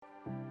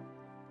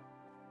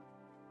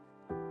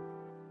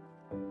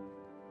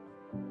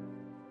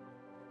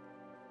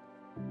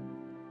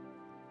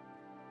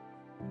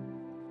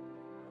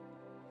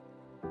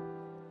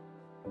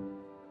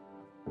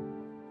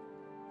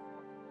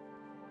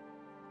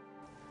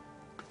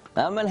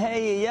Ja, men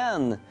hej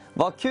igen!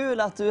 Vad kul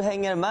att du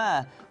hänger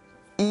med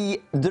i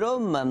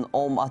drömmen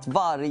om att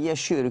varje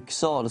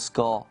kyrksal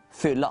ska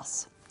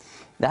fyllas.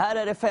 Det här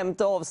är det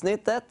 5:e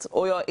avsnittet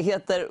och jag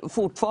heter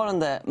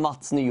fortfarande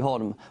Mats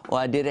Nyholm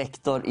och är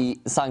direktor i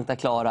Sankta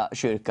Clara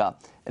kyrka.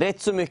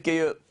 Rätt så mycket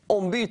ju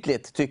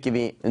ombytligt tycker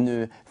vi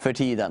nu för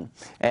tiden.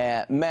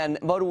 Men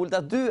vad roligt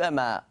att du är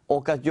med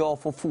och att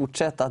jag får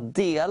fortsätta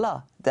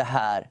dela det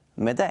här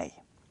med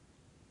dig.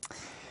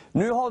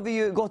 Nu har vi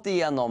ju gått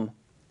igenom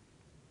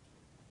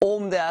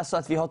om det är så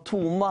att vi har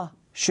tomma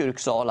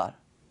kyrksalar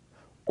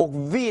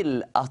och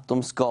vill att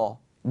de ska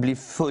bli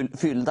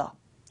fyllda.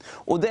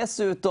 Och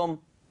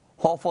dessutom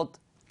har fått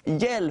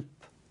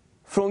hjälp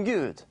från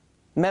Gud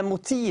med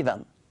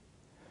motiven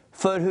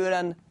för hur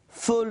en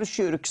full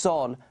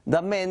kyrksal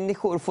där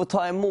människor får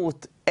ta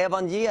emot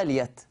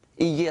evangeliet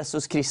i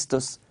Jesus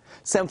Kristus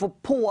sen får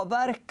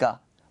påverka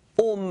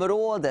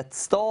området,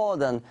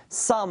 staden,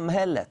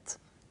 samhället,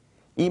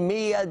 i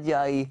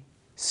media, i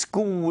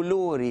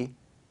skolor, i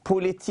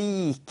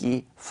politik,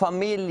 i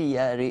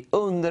familjer, i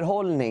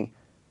underhållning.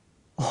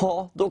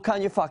 Ja, då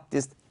kan ju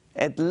faktiskt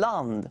ett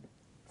land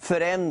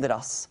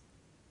förändras,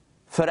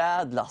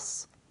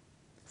 förädlas,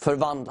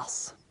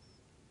 förvandlas.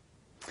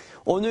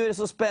 Och nu är det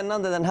så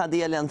spännande den här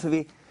delen för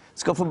vi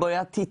ska få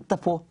börja titta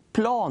på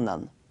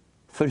planen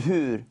för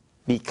hur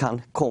vi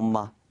kan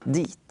komma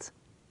dit.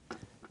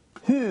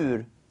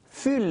 Hur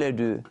fyller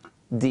du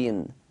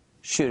din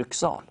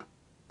kyrksal?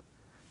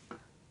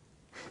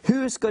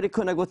 Hur ska det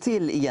kunna gå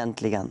till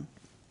egentligen?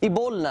 I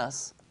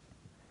Bollnäs,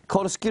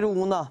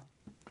 Karlskrona,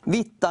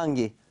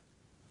 Vittangi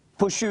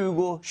på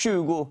 20,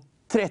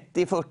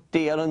 30,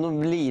 40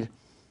 eller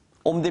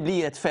om det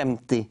blir ett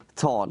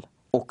 50-tal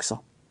också.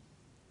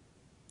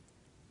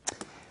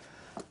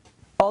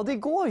 Ja, det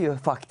går ju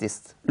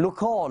faktiskt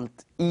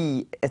lokalt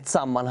i ett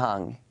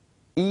sammanhang,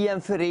 i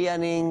en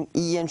förening,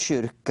 i en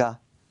kyrka,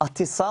 att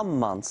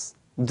tillsammans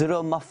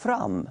drömma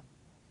fram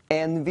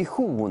en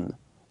vision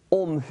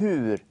om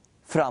hur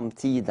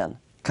framtiden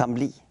kan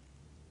bli.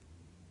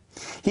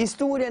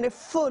 Historien är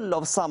full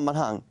av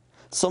sammanhang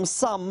som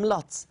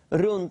samlats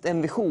runt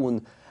en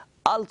vision,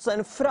 alltså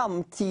en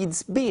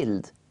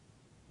framtidsbild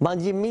man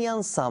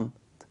gemensamt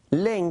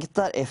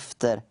längtar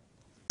efter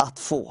att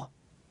få.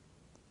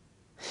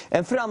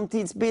 En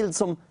framtidsbild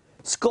som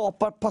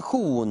skapar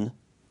passion,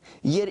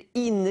 ger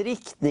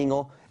inriktning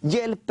och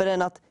hjälper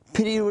en att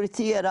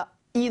prioritera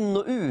in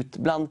och ut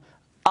bland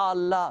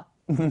alla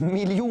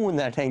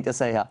miljoner, tänkte jag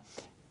säga.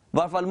 I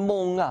varje fall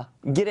många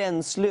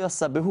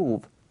gränslösa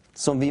behov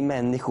som vi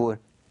människor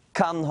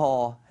kan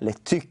ha eller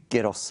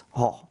tycker oss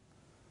ha.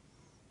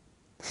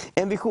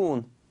 En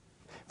vision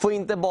får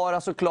inte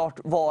bara såklart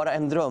vara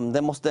en dröm,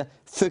 den måste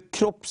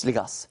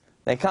förkroppsligas.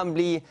 Det kan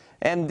bli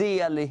en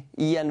del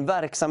i en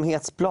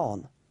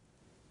verksamhetsplan.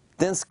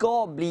 Den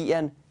ska bli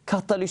en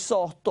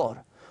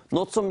katalysator,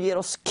 något som ger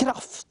oss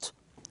kraft,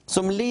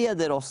 som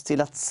leder oss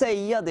till att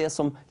säga det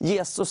som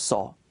Jesus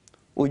sa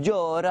och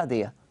göra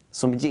det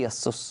som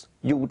Jesus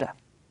gjorde.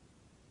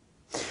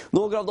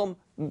 Några av de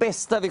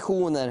bästa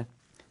visioner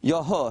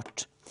jag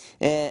hört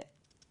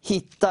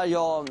hittar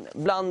jag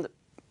bland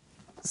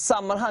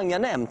sammanhang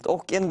jag nämnt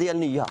och en del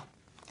nya.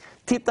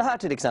 Titta här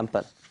till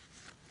exempel.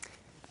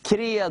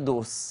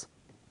 Credos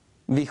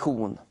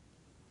vision.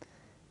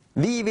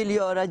 Vi vill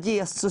göra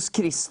Jesus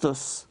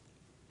Kristus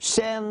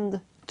känd,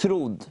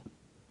 trodd,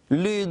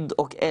 lydd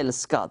och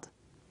älskad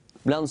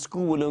bland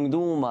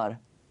skolungdomar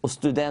och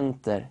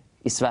studenter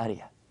i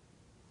Sverige.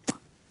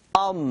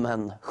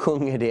 Amen,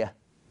 sjunger det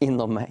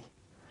inom mig.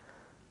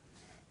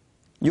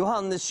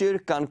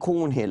 Johanneskyrkan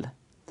Kornhill.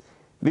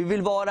 Vi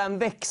vill vara en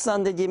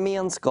växande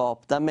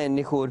gemenskap där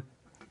människor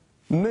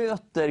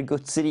möter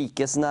Guds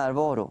rikes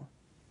närvaro.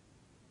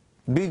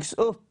 Byggs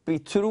upp i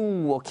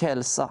tro och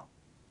hälsa.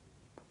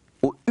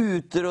 Och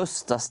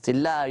utrustas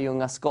till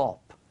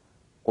lärjungaskap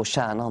och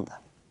tjänande.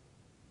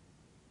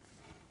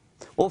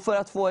 Och för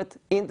att få ett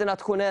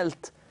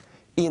internationellt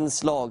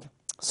inslag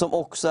som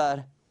också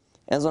är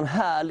en sån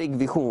härlig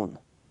vision.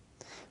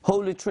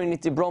 Holy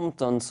Trinity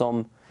Brompton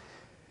som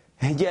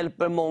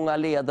hjälper många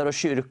ledare och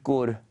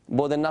kyrkor,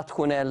 både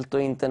nationellt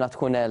och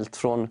internationellt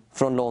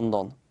från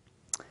London.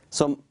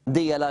 Som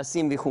delar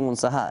sin vision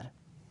så här.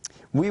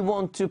 We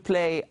want to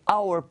play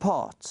our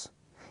part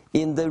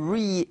in the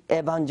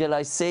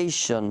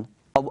re-evangelization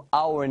of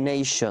our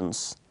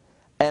nations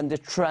and the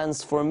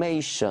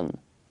transformation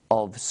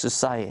of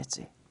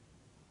society.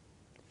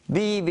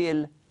 Vi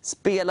vill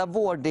spela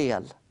vår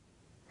del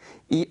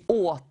i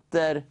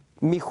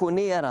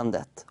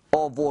återmissionerandet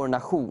av vår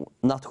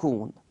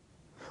nation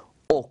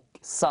och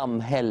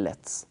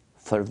samhällets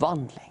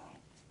förvandling.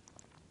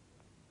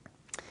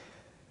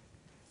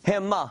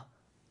 Hemma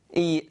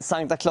i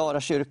Sankta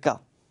Clara kyrka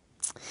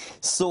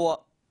så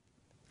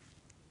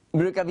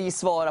brukar vi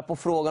svara på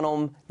frågan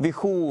om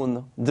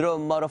vision,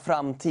 drömmar och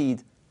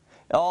framtid.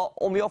 Ja,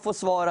 om jag får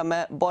svara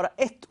med bara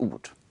ett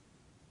ord,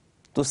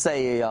 då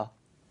säger jag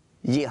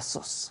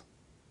Jesus.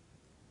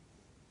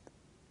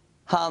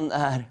 Han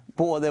är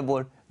både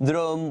vår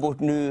dröm, vårt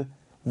nu,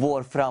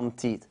 vår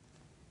framtid.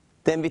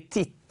 den vi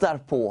tittar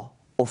på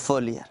och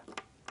följer.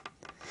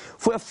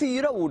 Får jag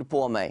 4 ord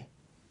på mig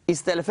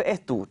istället för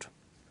 1 ord,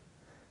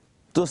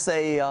 då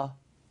säger jag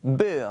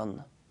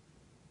bön,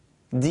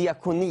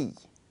 diakoni,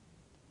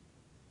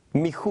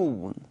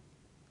 mission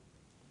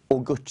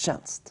och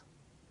gudstjänst.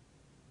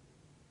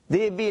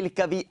 Det är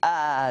vilka vi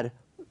är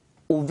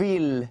och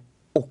vill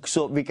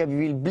också, vilka vi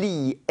vill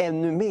bli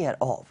ännu mer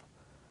av.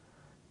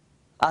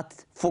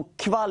 Att få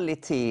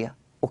kvalitet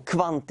och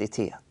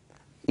kvantitet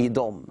i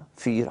de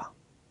 4.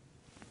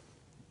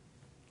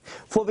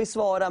 Får vi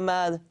svara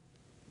med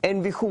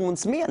en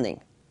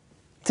visionsmening,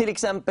 till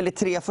exempel i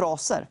 3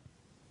 fraser,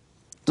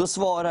 då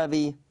svarar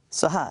vi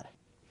så här.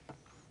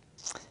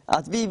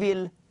 Att vi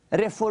vill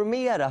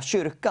reformera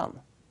kyrkan,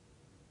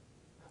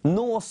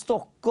 nå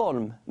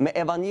Stockholm med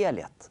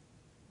evangeliet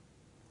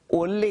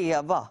och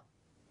leva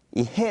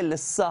i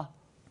hälsa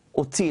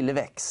och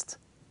tillväxt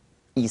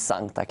i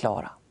Sankta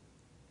Clara.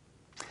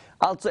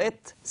 Alltså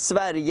ett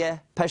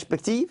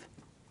Sverige-perspektiv,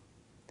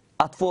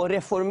 att få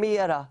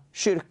reformera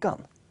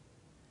kyrkan.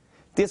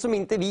 Det som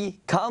inte vi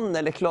kan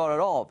eller klarar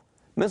av,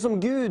 men som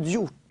Gud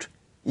gjort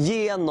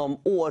genom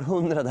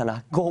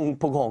århundradena, gång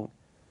på gång.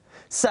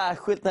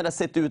 Särskilt när det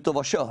sett ut att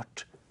vara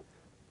kört,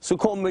 så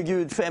kommer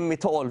Gud 5 i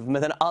 12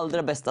 med den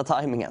allra bästa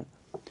tajmingen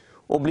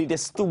och blir det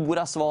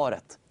stora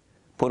svaret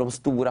på de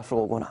stora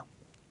frågorna.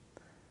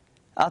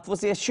 Att få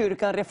se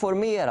kyrkan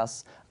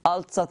reformeras,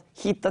 alltså att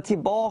hitta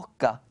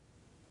tillbaka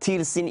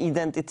till sin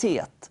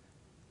identitet,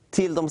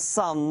 till de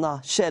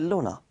sanna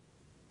källorna.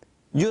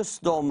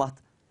 Just om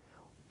att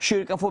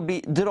kyrkan får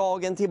bli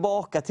dragen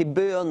tillbaka till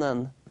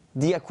bönen,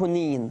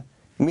 diakonin,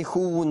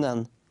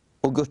 missionen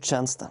och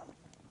gudstjänsten.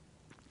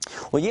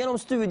 Och genom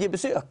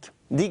studiebesök,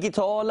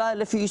 digitala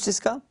eller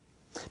fysiska,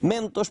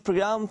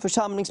 mentorsprogram,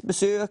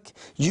 församlingsbesök,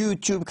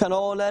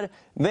 YouTube-kanaler,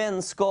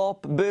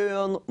 vänskap,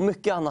 bön och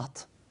mycket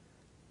annat,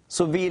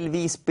 så vill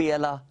vi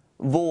spela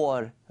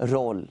vår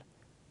roll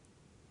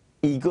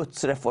i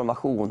Guds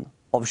reformation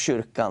av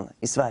kyrkan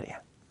i Sverige.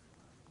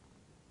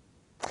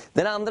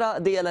 Den andra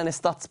delen är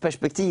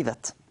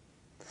stadsperspektivet.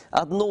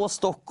 Att nå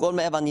Stockholm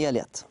med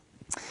evangeliet.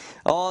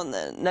 Ja,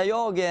 när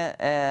jag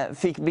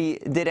fick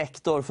bli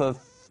direktor för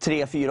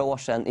 3-4 år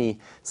sedan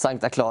i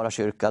Sankta Clara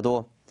kyrka,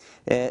 då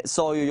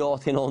sa ju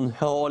jag till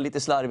någon, lite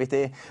slarvigt,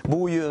 det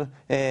bor ju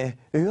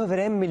över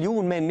 1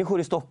 miljon människor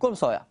i Stockholm,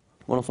 sa jag.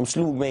 Det var någon som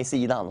slog mig i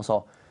sidan och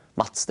sa,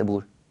 Mats, det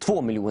bor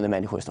 2 miljoner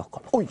människor i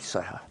Stockholm. Oj, sa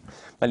jag.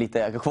 Men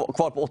lite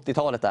kvar på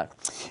 80-talet där.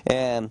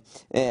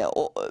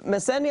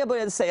 Men sen när jag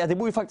började säga att det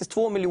bor ju faktiskt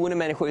 2 miljoner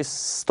människor i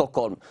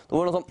Stockholm, då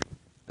var det någon som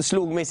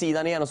slog mig i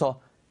sidan igen och sa,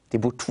 det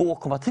bor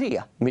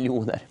 2,3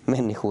 miljoner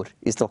människor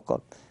i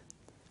Stockholm.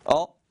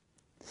 Ja,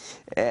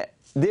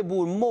 det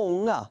bor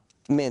många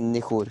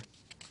människor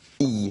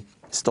i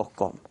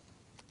Stockholm.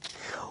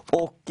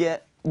 Och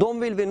de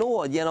vill vi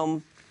nå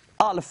genom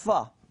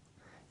Alfa,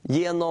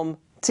 genom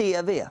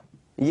TV,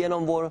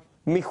 genom vår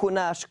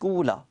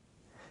missionärskola,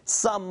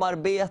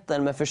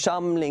 samarbeten med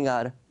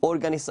församlingar,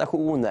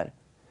 organisationer,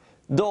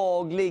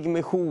 daglig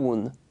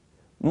mission,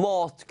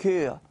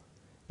 matkö,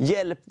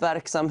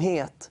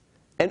 hjälpverksamhet,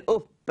 en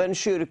öppen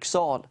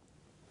kyrksal,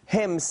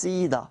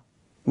 hemsida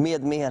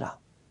med mera.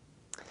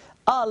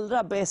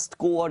 Allra bäst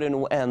går det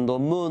nog ändå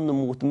mun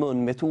mot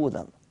mun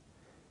metoden.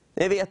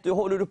 Det vet du,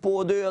 håller du på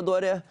att dö, då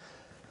är det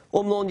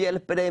om någon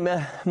hjälper dig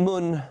med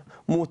mun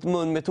mot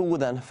mun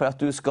metoden för att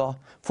du ska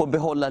få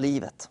behålla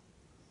livet.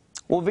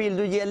 Och vill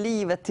du ge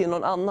livet till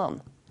någon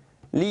annan,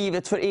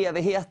 livet för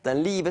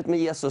evigheten, livet med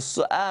Jesus,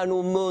 så är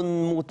nog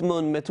mun mot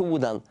mun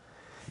metoden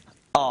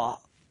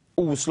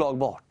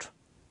oslagbart.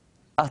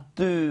 Att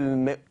du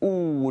med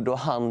ord och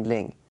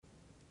handling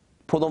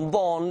på de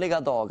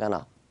vanliga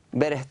dagarna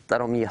berättar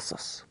om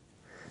Jesus.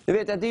 Du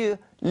vet att det är ju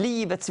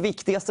livets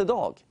viktigaste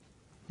dag.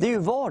 Det är ju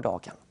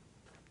vardagen.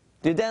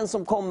 Det är den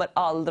som kommer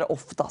allra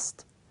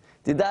oftast.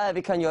 Det är där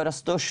vi kan göra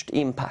störst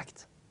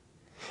impact.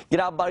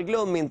 Grabbar,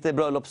 glöm inte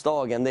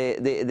bröllopsdagen.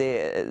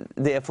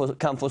 Det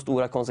kan få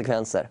stora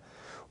konsekvenser.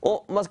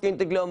 Och man ska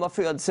inte glömma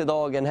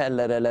födelsedagen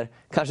heller, eller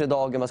kanske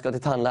dagen man ska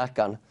till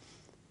tandläkaren.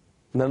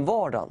 Men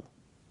vardagen,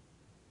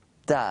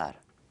 där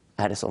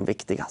är det som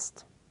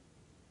viktigast.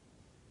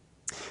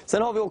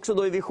 Sen har vi också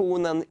då i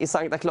visionen i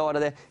Sankta Clara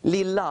det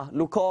lilla,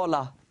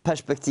 lokala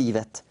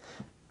perspektivet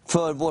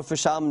för vår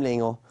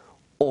församling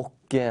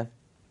och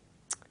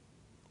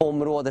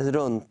området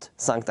runt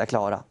Sankta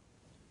Clara.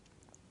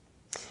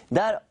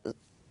 Där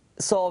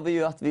sa vi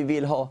ju att vi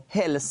vill ha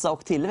hälsa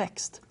och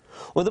tillväxt.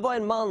 Och det var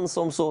en man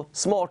som så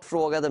smart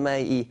frågade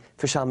mig i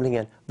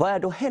församlingen, vad är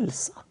då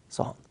hälsa,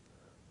 sa han,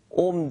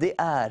 om det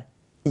är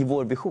i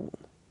vår vision.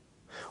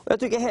 Och jag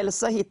tycker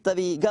hälsa hittar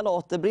vi i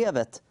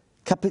Galaterbrevet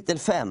kapitel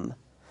 5,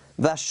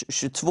 vers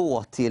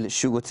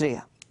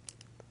 22-23.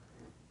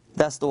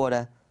 Där står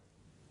det,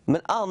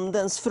 men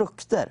andens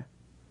frukter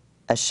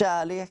är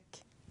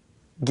kärlek,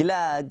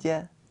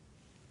 glädje,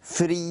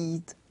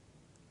 frid,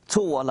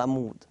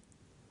 tålamod,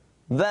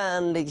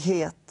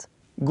 vänlighet,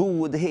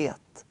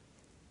 godhet,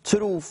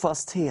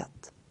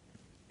 trofasthet,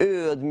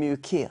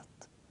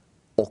 ödmjukhet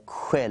och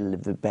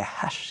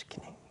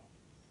självbehärskning.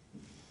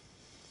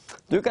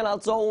 Du kan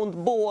alltså ha ont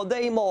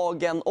både i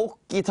magen och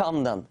i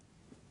tanden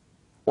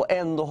och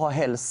ändå ha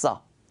hälsa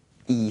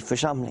i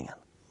församlingen.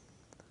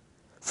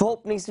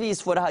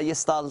 Förhoppningsvis får det här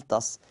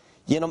gestaltas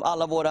genom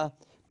alla våra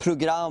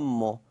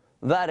program och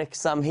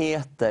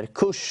verksamheter,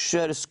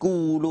 kurser,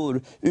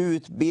 skolor,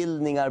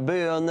 utbildningar,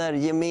 böner,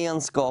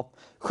 gemenskap,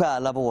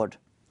 själavård.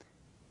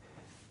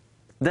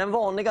 Den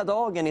vanliga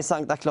dagen i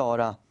Sankta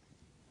Clara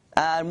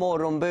är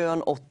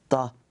morgonbön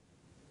 8,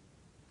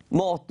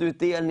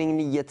 matutdelning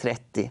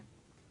 9:30,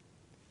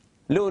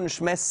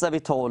 lunchmässa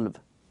vid 12,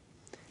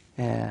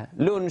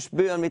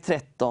 lunchbön vid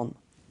 13,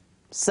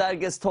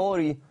 Sergels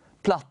torg,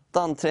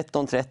 Plattan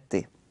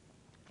 13:30,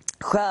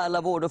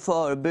 själavård och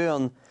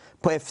förbön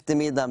på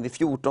eftermiddagen vid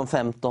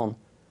 14:15,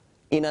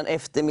 innan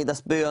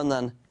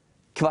eftermiddagsbönen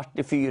 3:45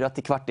 till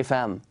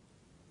 4:45.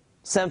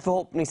 Sen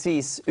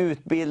förhoppningsvis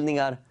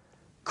utbildningar,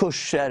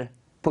 kurser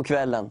på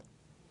kvällen.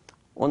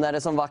 Och när det är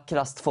som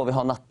vackrast får vi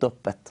ha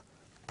nattöppet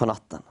på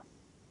natten.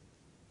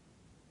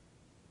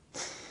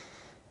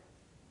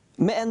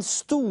 Med en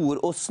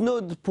stor och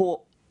snudd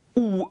på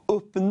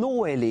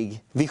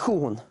ouppnåelig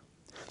vision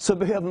så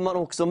behöver man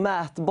också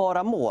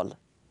mätbara mål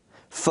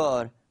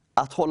för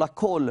att hålla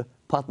koll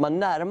på att man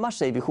närmar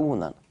sig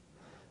visionen.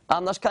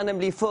 Annars kan den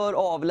bli för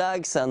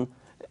avlägsen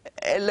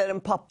eller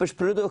en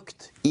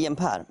pappersprodukt i en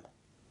pärm.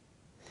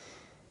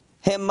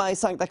 Hemma i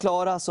Sankta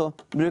Clara så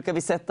brukar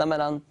vi sätta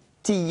mellan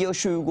 10 och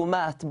 20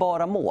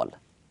 mätbara mål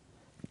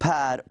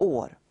per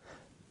år.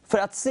 För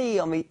att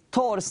se om vi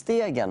tar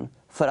stegen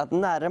för att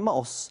närma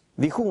oss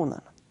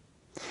visionen.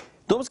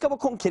 De ska vara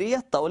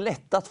konkreta och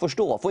lätta att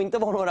förstå. Får inte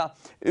vara några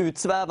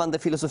utsvävande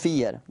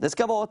filosofier. Det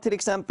ska vara till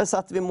exempel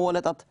satt vid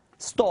målet att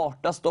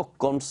starta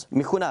Stockholms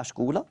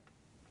missionärskola.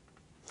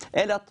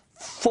 Eller att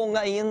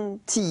fånga in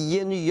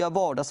 10 nya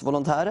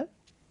vardagsvolontärer.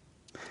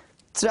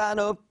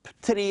 Träna upp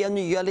 3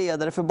 nya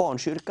ledare för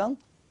barnkyrkan.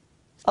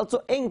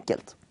 Alltså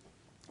enkelt,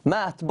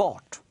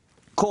 mätbart,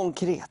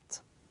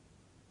 konkret.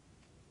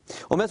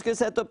 Om jag skulle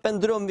sätta upp en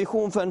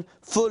drömvision för en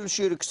full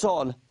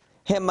kyrksal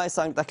hemma i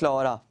Sankta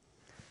Clara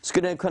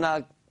skulle den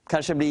kunna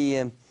kanske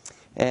bli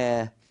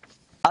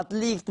att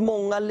likt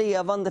många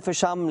levande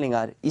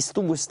församlingar i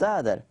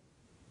storstäder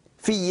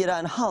fira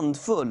en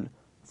handfull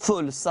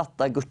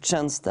fullsatta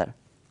gudstjänster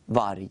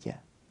varje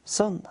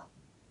söndag.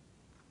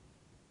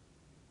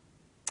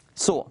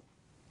 Så,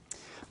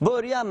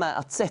 börja med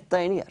att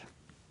sätta er ner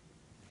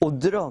och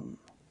dröm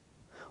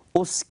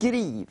och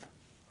skriv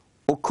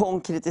och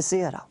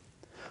konkretisera.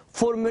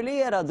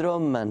 Formulera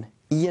drömmen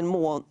i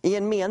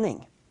en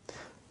mening.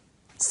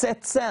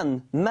 Sätt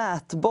sen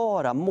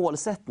mätbara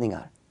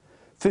målsättningar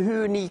för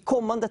hur ni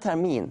kommande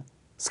termin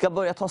ska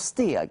börja ta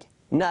steg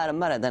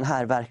närmare den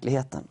här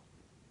verkligheten.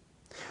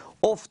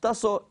 Ofta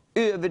så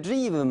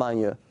överdriver man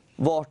ju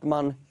vart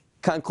man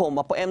kan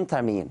komma på en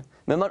termin,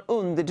 men man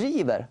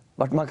underdriver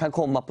vart man kan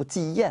komma på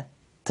 10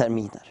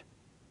 terminer.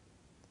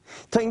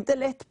 Ta inte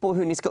lätt på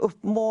hur ni ska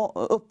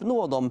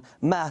uppnå de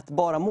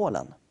mätbara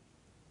målen.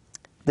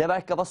 Det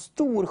verkar vara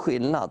stor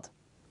skillnad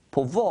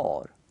på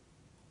var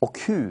och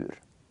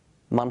hur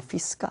man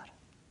fiskar.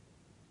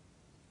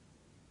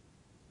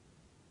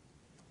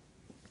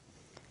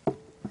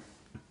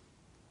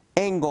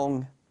 En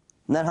gång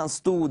när han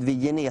stod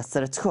vid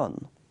Genesarets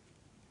sjön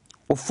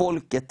och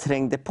folket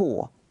trängde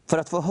på för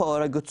att få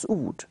höra Guds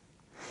ord,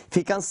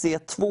 fick han se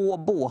 2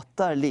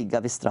 båtar ligga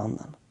vid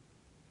stranden.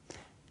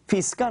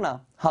 Fiskarna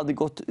hade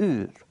gått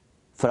ur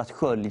för att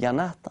skölja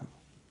näten.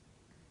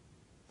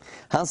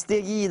 Han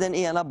steg i den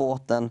ena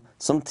båten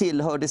som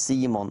tillhörde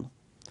Simon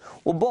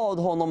och bad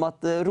honom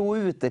att ro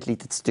ut ett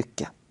litet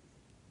stycke.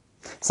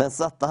 Sen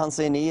satte han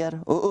sig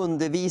ner och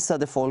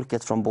undervisade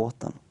folket från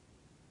båten.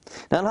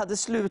 När han hade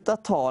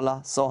slutat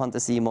tala sa han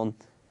till Simon: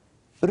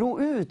 ro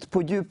ut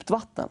på djupt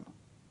vatten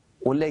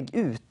och lägg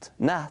ut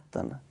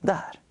näten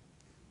där.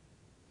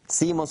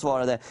 Simon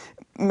svarade: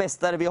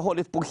 mästare, vi har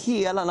hållit på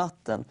hela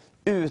natten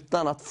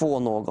utan att få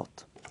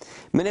något.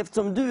 Men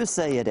eftersom du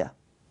säger det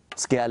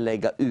ska jag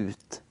lägga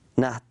ut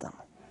näten.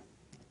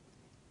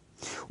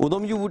 Och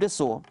de gjorde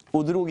så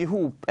och drog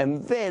ihop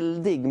en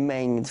väldig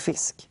mängd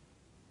fisk.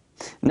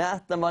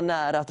 Näten var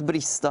nära att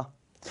brista.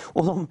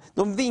 Och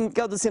de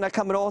vinkade sina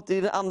kamrater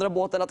i den andra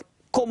båten att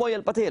komma och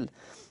hjälpa till.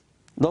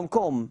 De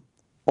kom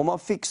och man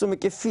fick så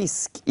mycket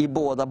fisk i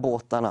båda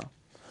båtarna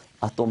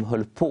att de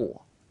höll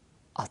på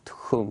att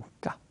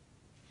sjunka.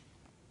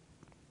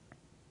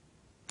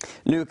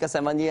 Lukas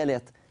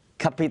evangeliet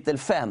kapitel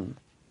 5,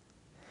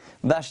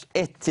 vers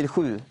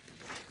 1-7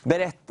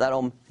 berättar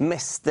om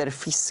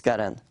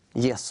mästerfiskaren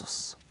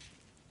Jesus.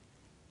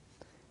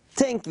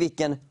 Tänk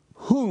vilken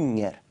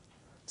hunger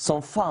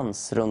som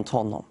fanns runt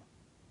honom.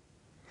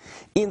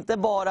 Inte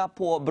bara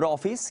på bra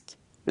fisk,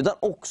 utan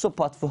också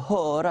på att få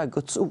höra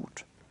Guds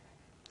ord.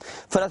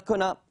 För att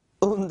kunna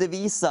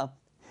undervisa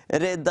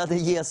räddade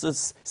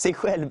Jesus sig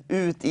själv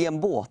ut i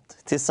en båt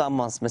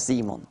tillsammans med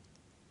Simon.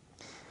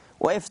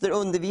 Och efter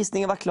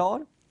undervisningen var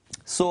klar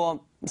så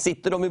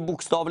sitter de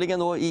bokstavligen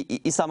då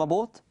i samma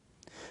båt.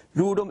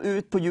 Ror de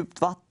ut på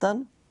djupt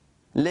vatten,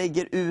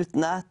 lägger ut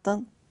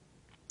näten.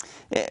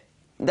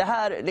 Det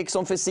här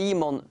liksom för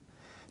Simon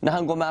när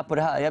han går med på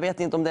det här. Jag vet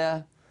inte om det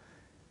är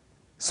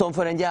som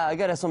för en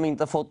jägare som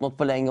inte har fått något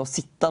på länge och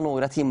sitta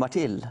några timmar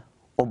till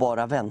och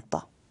bara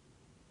vänta.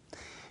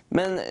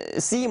 Men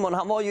Simon,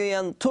 han var ju i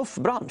en tuff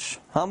bransch.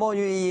 Han var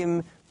ju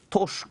i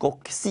torsk-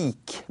 och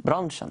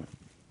sikbranschen.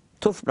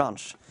 Tuff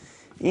bransch.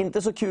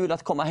 Inte så kul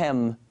att komma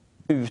hem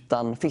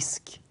utan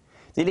fisk.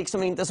 Det är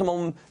liksom inte som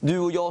om du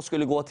och jag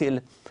skulle gå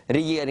till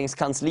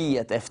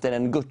regeringskansliet efter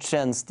en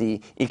gudstjänst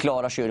i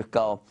Klara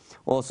kyrka.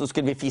 Och så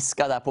skulle vi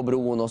fiska där på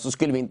bron och så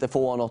skulle vi inte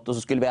få något. Och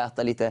så skulle vi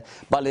äta lite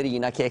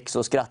ballerinakex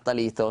och skratta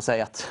lite och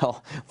säga att ja,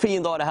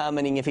 fin dag det här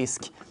men ingen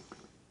fisk.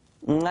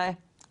 Nej,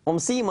 om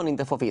Simon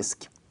inte får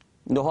fisk,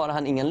 då har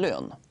han ingen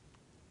lön.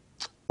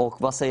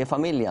 Och vad säger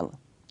familjen?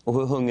 Och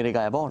hur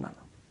hungriga är barnen?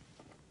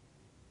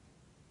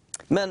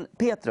 Men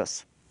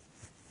Petrus,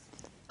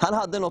 han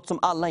hade något som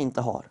alla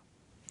inte har.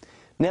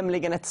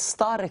 Nämligen ett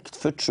starkt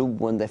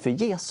förtroende för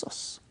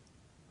Jesus.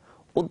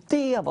 Och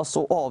det var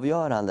så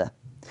avgörande.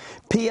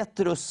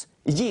 Petrus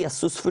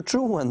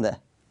Jesus-förtroende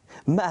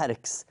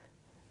märks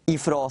i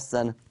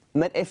frasen: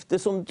 men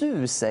eftersom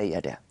du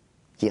säger det,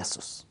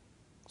 Jesus,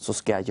 så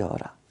ska jag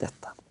göra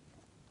detta.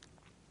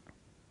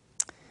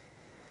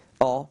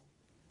 Ja,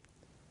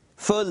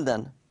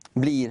 följden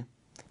blir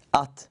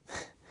att,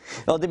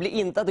 det blir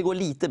inte att det går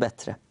lite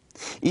bättre.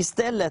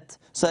 Istället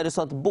så är det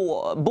så att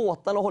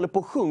båtarna håller på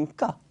att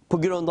sjunka på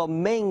grund av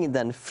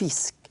mängden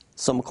fisk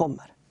som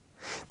kommer.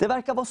 Det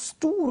verkar vara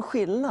stor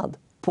skillnad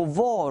på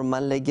var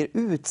man lägger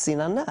ut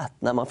sina nät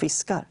när man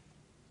fiskar.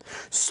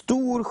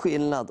 Stor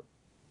skillnad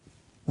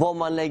var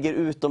man lägger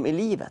ut dem i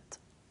livet.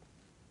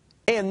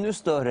 Ännu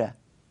större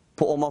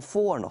på om man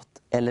får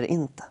något eller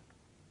inte.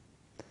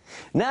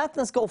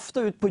 Näten ska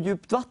ofta ut på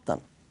djupt vatten.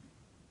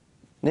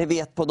 Ni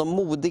vet, på de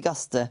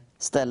modigaste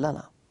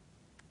ställena.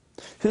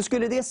 Hur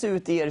skulle det se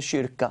ut i er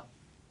kyrka?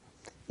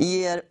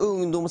 I er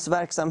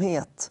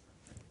ungdomsverksamhet?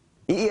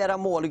 I era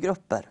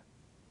målgrupper?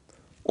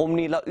 Om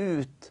ni la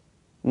ut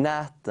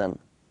näten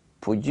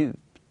på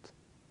djupt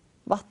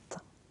vatten?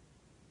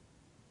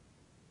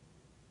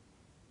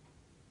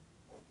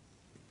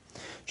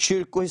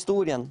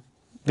 Kyrkohistorien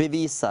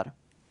bevisar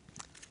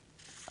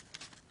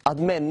att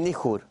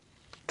människor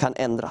kan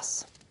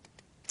ändras.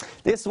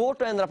 Det är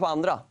svårt att ändra på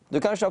andra.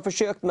 Du kanske har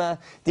försökt med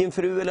din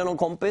fru eller någon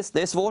kompis.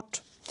 Det är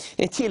svårt.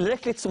 Det är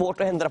tillräckligt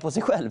svårt att ändra på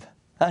sig själv.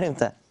 Är det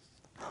inte?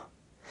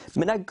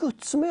 Men när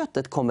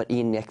gudsmötet kommer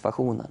in i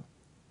ekvationen,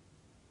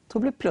 då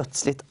blir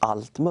plötsligt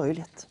allt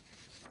möjligt.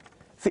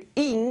 För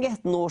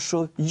inget når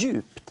så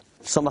djupt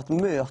som att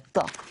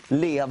möta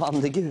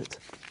levande Gud.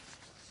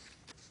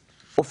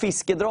 Och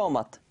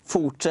fiskedramat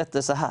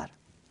fortsätter så här.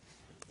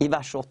 I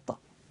vers 8.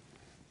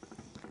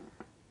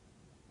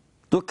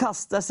 Då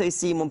kastade sig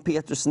Simon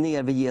Petrus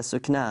ner vid Jesu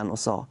knän och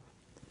sa: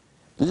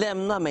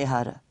 lämna mig,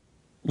 Herre,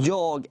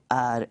 jag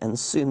är en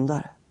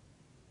syndare.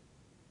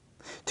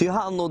 Ty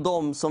han och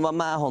de som var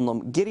med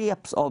honom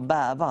greps av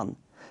bävan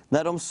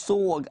när de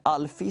såg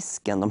all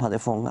fisken de hade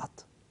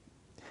fångat.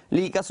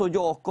 Likaså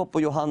Jakob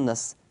och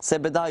Johannes,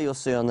 Sebedaios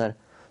söner,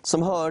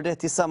 som hörde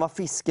till samma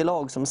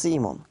fiskelag som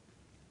Simon.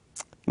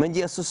 Men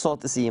Jesus sa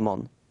till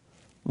Simon: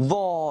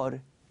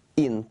 var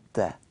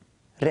inte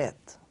rädd.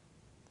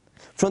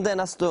 Från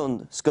denna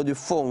stund ska du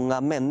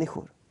fånga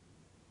människor.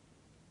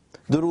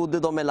 Då rodde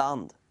de i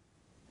land,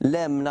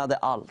 lämnade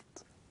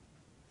allt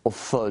och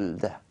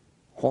följde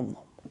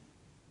honom.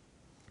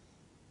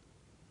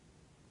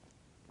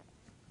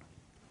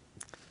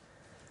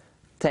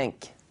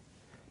 Tänk,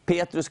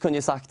 Petrus kunde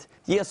ju sagt: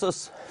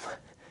 Jesus,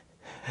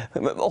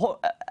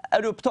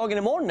 är du upptagen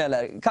imorgon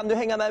eller? Kan du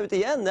hänga med ut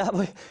igen?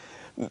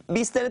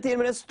 Vi ställer till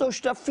med den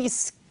största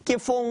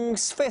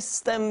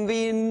fiskefångsfesten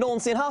vi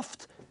någonsin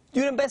haft.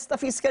 Du är den bästa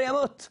fiskare jag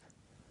mött.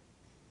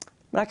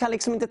 Men han kan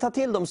liksom inte ta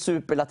till de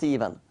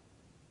superlativen.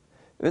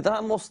 Utan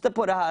han måste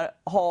på det här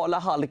hala,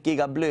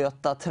 halkiga,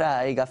 blöta,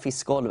 träiga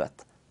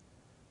fiskgolvet.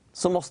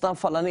 Så måste han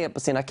falla ner på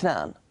sina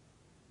knän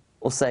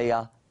och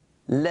säga: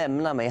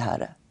 lämna mig,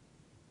 Herre.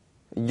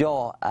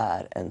 Jag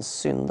är en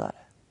syndare.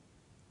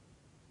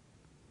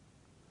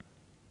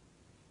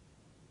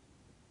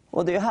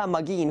 Och det är här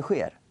magin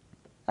sker.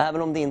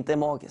 Även om det inte är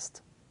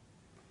magiskt.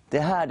 Det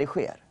är här det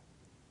sker.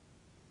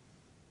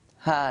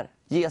 Här,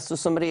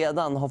 Jesus som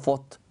redan har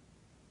fått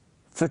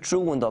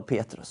förtroende av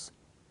Petrus,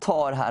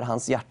 tar här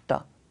hans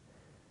hjärta.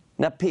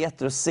 När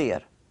Petrus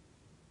ser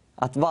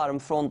att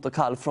varmfront och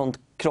kallfront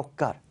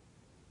krockar.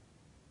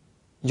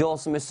 Jag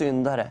som är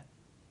syndare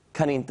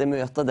kan inte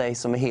möta dig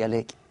som är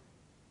helig.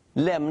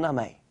 Lämna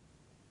mig,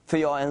 för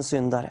jag är en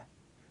syndare.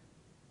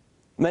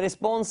 Men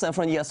responsen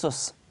från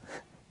Jesus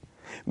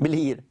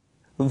blir: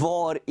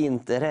 var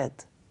inte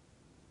rädd.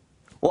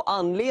 Och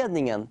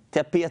anledningen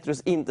till att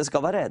Petrus inte ska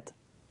vara rädd,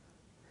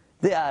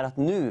 det är att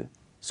nu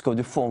ska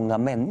du fånga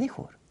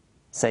människor,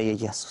 säger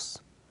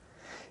Jesus.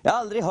 Jag har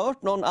aldrig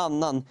hört någon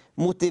annan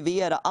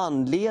motivera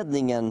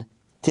anledningen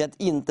till att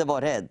inte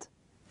vara rädd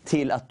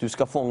till att du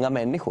ska fånga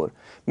människor.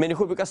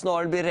 Människor brukar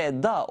snarare bli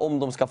rädda om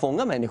de ska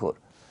fånga människor.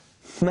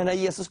 Men när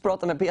Jesus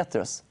pratar med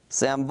Petrus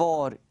säger han: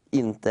 var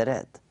inte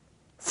rädd.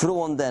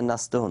 Från denna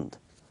stund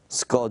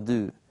ska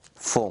du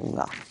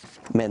fånga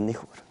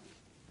människor.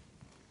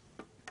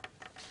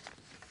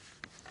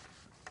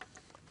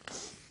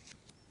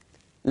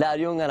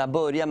 Lärjungarna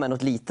börjar med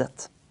något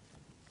litet.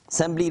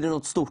 Sen blir det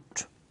något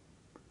stort.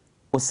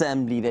 Och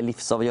sen blir det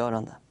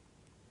livsavgörande.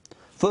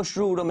 Först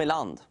ror de i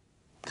land.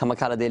 Kan man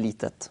kalla det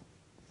litet.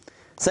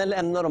 Sen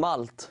lämnar de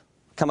allt.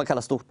 Kan man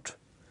kalla stort.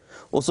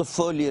 Och så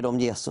följer de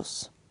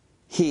Jesus.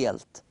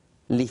 Helt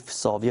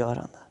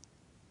livsavgörande.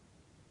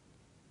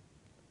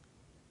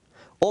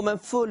 Om en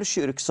full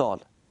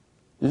kyrksal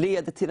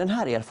leder till den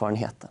här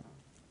erfarenheten.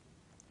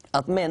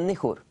 Att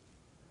människor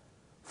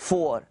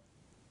får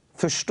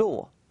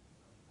förstå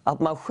att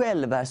man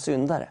själv är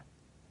syndare.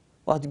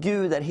 Och att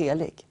Gud är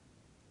helig.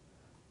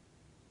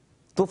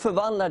 Då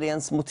förvandlar det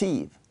ens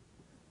motiv.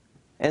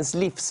 Ens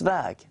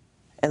livsväg.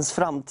 Ens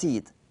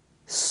framtid.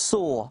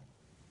 Så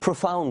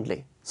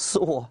profoundly.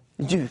 Så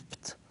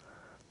djupt.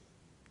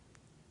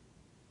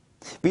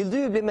 Vill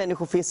du bli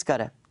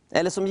människofiskare?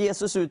 Eller som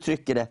Jesus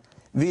uttrycker det.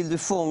 Vill du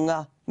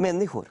fånga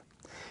människor?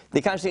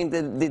 Det kanske inte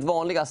är ditt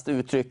vanligaste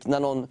uttryck när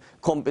någon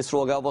kompis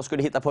frågar vad ska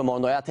du hitta på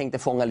imorgon? Och jag tänkte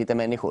fånga lite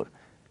människor.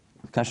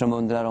 Kanske de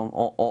undrar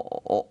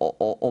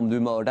om du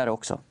mördar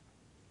också.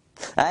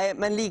 Nej,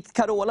 men likt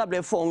Carola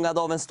blev fångad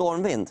av en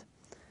stormvind.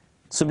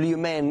 Så blir ju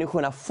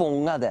människorna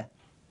fångade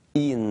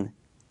in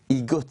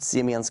i Guds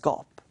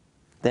gemenskap.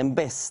 Den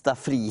bästa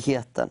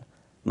friheten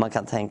man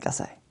kan tänka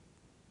sig.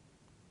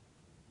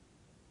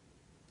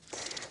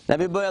 När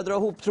vi börjar dra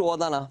ihop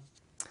trådarna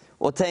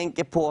och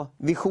tänker på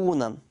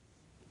visionen,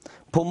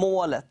 på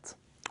målet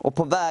och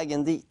på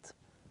vägen dit.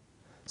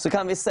 Så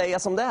kan vi säga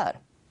som det är.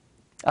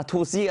 Att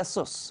hos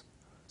Jesus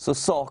så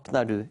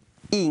saknar du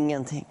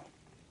ingenting.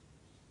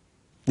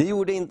 Det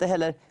gjorde inte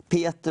heller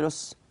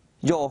Petrus,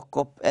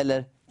 Jakob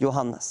eller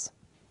Johannes.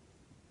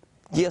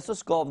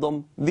 Jesus gav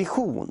dem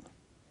vision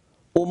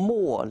och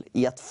mål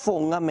i att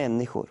fånga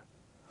människor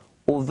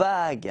och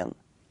vägen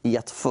i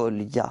att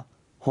följa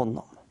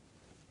honom.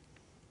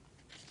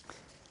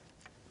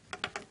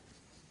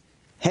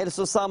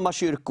 Hälsosamma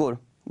kyrkor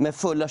med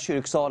fulla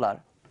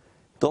kyrksalar,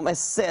 de är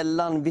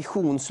sällan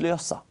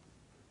visionslösa.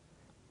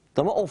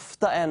 De har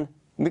ofta en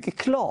mycket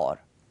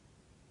klar,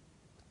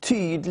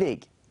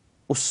 tydlig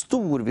och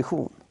stor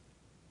vision.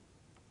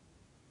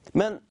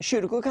 Men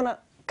kyrkor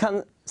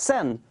kan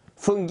sen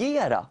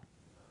fungera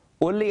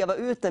och leva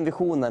ut den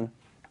visionen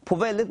på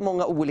väldigt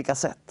många olika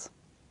sätt.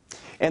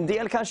 En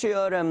del kanske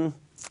gör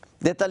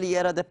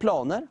detaljerade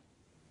planer.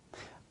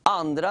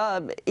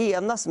 Andra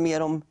enas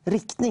mer om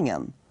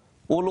riktningen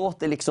och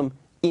låter liksom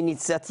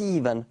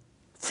initiativen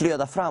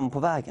flöda fram på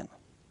vägen.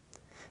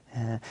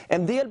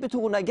 En del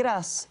betonar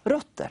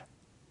gräsrötter.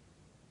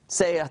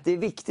 Säger att det är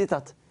viktigt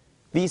att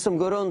vi som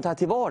går runt här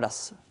till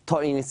vardags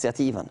tar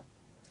initiativen.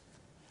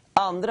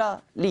 Andra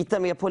litar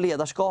mer på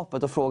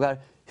ledarskapet och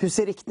frågar, hur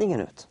ser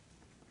riktningen ut?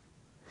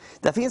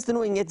 Där finns det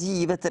nog inget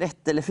givet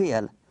rätt eller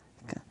fel.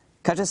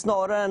 Kanske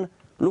snarare en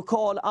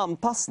lokal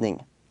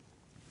anpassning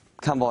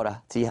kan vara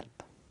till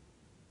hjälp.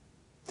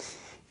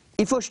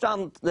 I första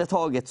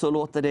andetaget så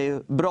låter det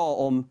ju bra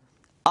om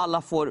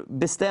alla får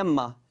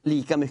bestämma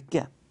lika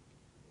mycket.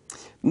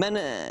 Men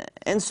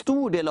en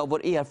stor del av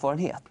vår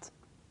erfarenhet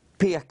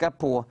pekar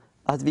på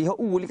att vi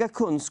har olika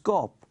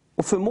kunskap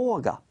och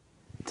förmåga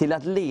till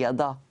att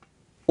leda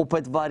och på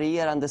ett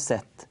varierande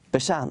sätt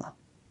betjäna.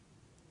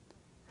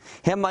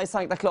 Hemma i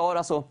Sankta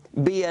Clara så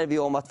ber vi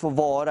om att få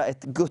vara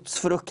ett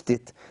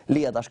gudsfruktigt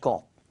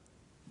ledarskap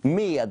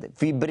med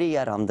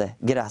vibrerande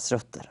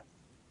gräsrötter.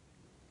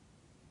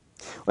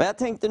 Och jag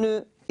tänkte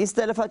nu,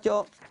 istället för att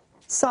jag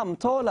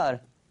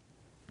samtalar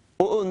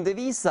och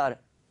undervisar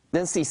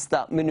den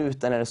sista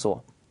minuten eller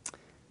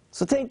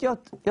så tänkte jag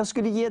att jag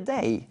skulle ge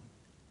dig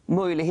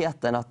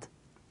möjligheten att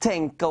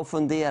tänka och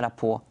fundera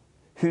på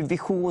hur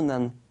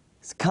visionen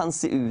kan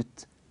se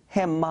ut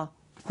hemma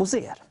hos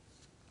er.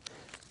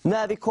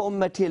 När vi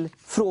kommer till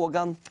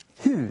frågan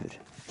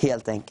hur,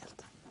 helt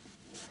enkelt.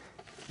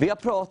 Vi har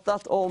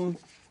pratat om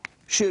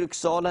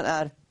kyrksalen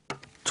är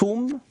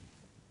tom.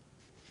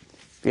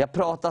 Vi har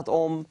pratat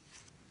om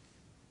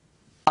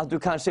att du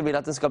kanske vill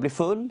att den ska bli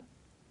full.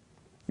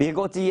 Vi har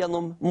gått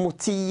igenom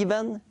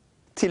motiven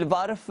till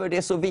varför det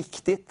är så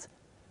viktigt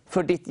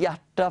för ditt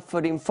hjärta,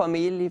 för din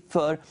familj,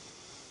 för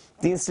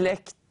din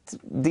släkt,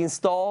 din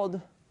stad,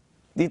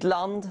 ditt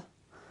land.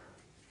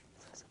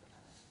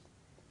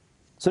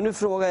 Så nu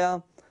frågar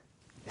jag,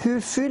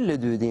 hur fyller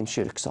du din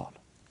kyrksal?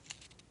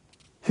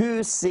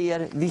 Hur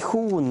ser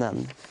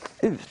visionen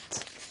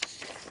ut?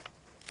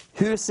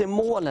 Hur ser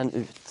målen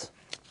ut?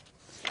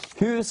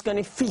 Hur ska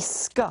ni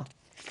fiska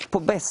på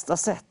bästa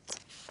sätt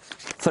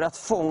för att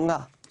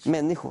fånga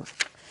människor?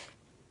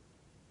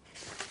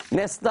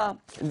 Nästa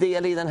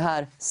del i den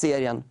här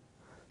serien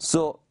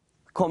så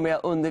kommer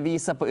jag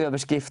undervisa på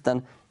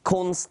överskriften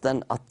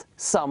konsten att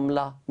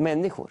samla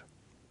människor.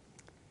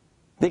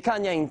 Det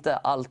kan jag inte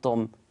allt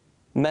om,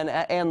 men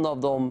är en av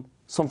dem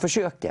som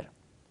försöker.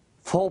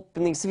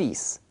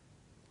 Förhoppningsvis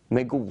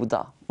med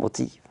goda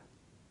motiv.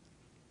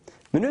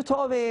 Men nu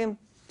tar vi,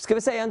 ska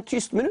vi säga, en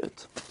tyst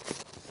minut.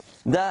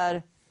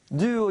 Där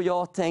du och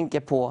jag tänker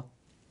på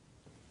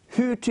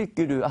Hur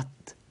tycker du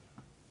att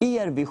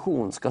er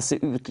vision ska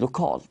se ut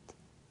lokalt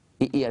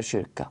i er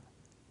kyrka?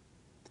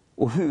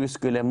 Och hur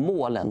skulle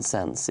målen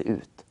sen se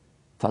ut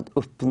för att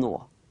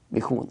uppnå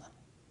visionen?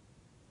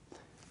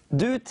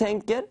 Du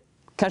tänker,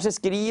 kanske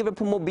skriver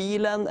på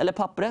mobilen eller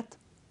pappret.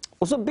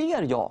 Och så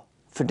ber jag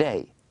för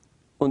dig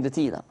under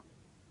tiden.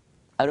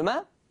 Är du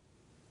med?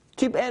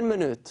 Typ 1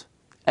 minut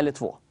eller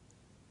 2.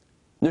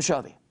 Nu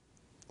kör vi.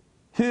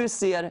 Hur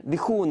ser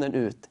visionen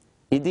ut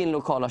i din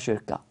lokala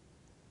kyrka?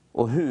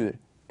 Och hur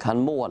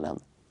kan målen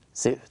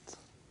se ut?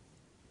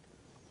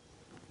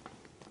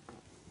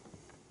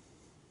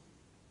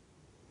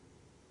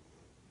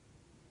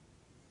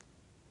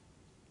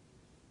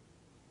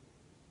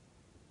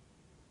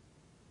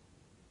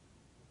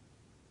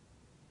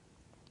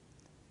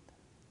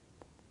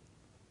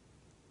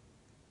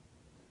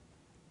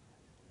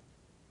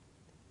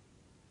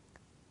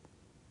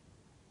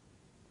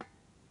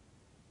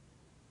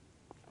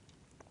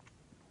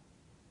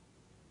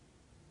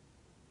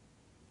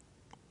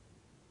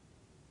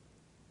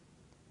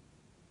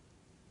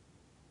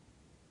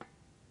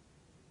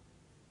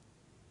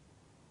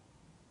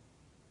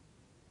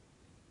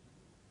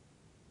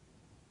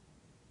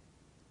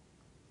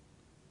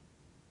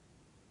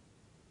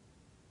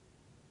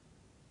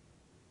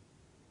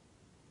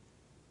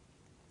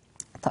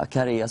 Tack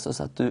Herre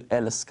Jesus att du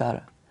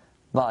älskar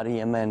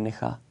varje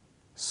människa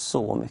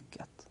så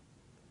mycket.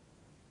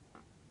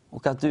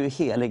 Och att du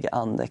helige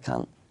Ande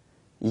kan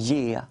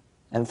ge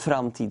en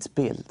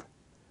framtidsbild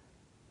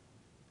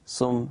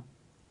som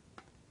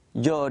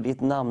gör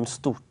ditt namn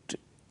stort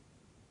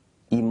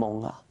i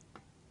många.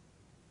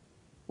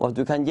 Och att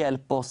du kan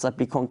hjälpa oss att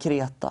bli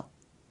konkreta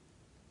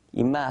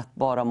i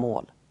mätbara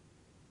mål.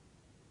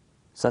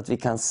 Så att vi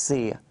kan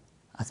se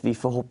att vi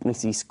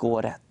förhoppningsvis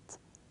går rätt.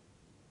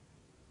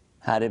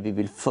 Herre, vi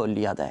vill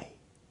följa dig.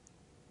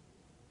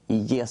 I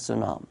Jesu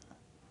namn.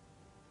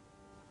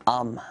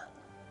 Amen.